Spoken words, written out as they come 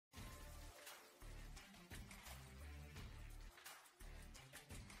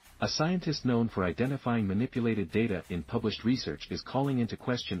A scientist known for identifying manipulated data in published research is calling into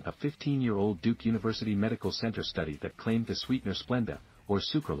question a 15-year-old Duke University Medical Center study that claimed the sweetener Splenda, or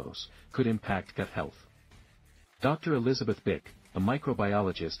sucralose, could impact gut health. Dr. Elisabeth Bik, a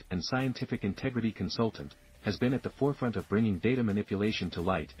microbiologist and scientific integrity consultant, has been at the forefront of bringing data manipulation to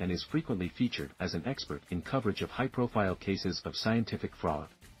light and is frequently featured as an expert in coverage of high-profile cases of scientific fraud.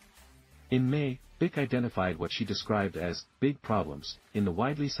 In May, Bik identified what she described as big problems in the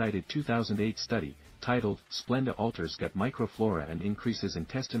widely cited 2008 study, titled Splenda Alters Gut Microflora and Increases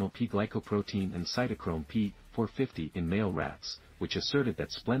Intestinal P-glycoprotein and Cytochrome P450 in Male Rats, which asserted that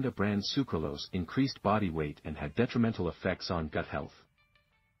Splenda brand sucralose increased body weight and had detrimental effects on gut health.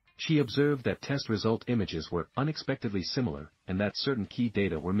 She observed that test result images were unexpectedly similar and that certain key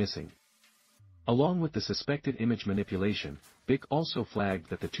data were missing. Along with the suspected image manipulation, Bik also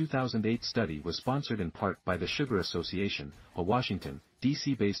flagged that the 2008 study was sponsored in part by the Sugar Association, a Washington,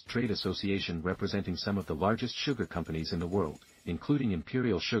 D.C.-based trade association representing some of the largest sugar companies in the world, including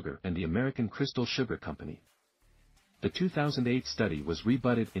Imperial Sugar and the American Crystal Sugar Company. The 2008 study was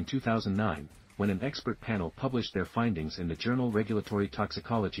rebutted in 2009, when an expert panel published their findings in the journal Regulatory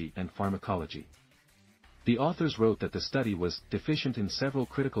Toxicology and Pharmacology. The authors wrote that the study was deficient in several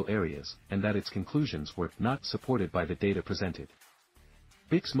critical areas and that its conclusions were not supported by the data presented.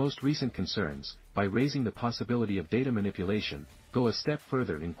 Bik's most recent concerns, by raising the possibility of data manipulation, go a step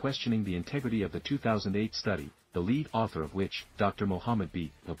further in questioning the integrity of the 2008 study, the lead author of which, Dr. Mohammed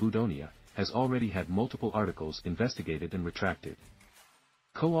B. of Budonia, has already had multiple articles investigated and retracted.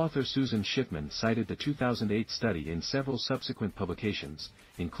 Co-author Susan Schiffman cited the 2008 study in several subsequent publications,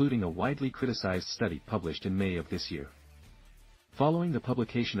 including a widely criticized study published in May of this year. Following the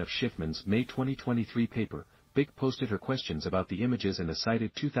publication of Schiffman's May 2023 paper, Bik posted her questions about the images in the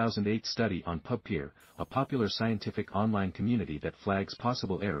cited 2008 study on PubPeer, a popular scientific online community that flags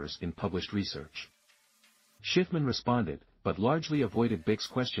possible errors in published research. Schiffman responded, but largely avoided Bik's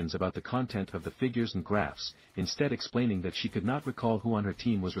questions about the content of the figures and graphs, instead explaining that she could not recall who on her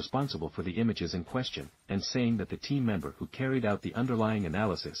team was responsible for the images in question, and saying that the team member who carried out the underlying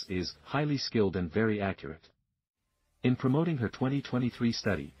analysis is highly skilled and very accurate. In promoting her 2023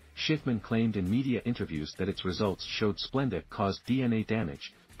 study, Schiffman claimed in media interviews that its results showed Splenda caused DNA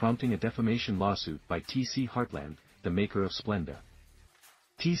damage, prompting a defamation lawsuit by T.C. Heartland, the maker of Splenda.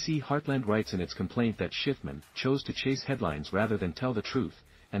 T.C. Heartland writes in its complaint that Schiffman chose to chase headlines rather than tell the truth,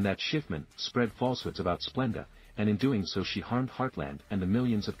 and that Schiffman spread falsehoods about Splenda, and in doing so she harmed Heartland and the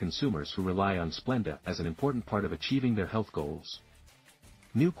millions of consumers who rely on Splenda as an important part of achieving their health goals.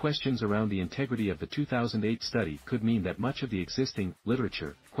 New questions around the integrity of the 2008 study could mean that much of the existing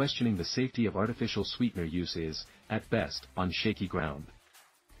literature questioning the safety of artificial sweetener use is, at best, on shaky ground.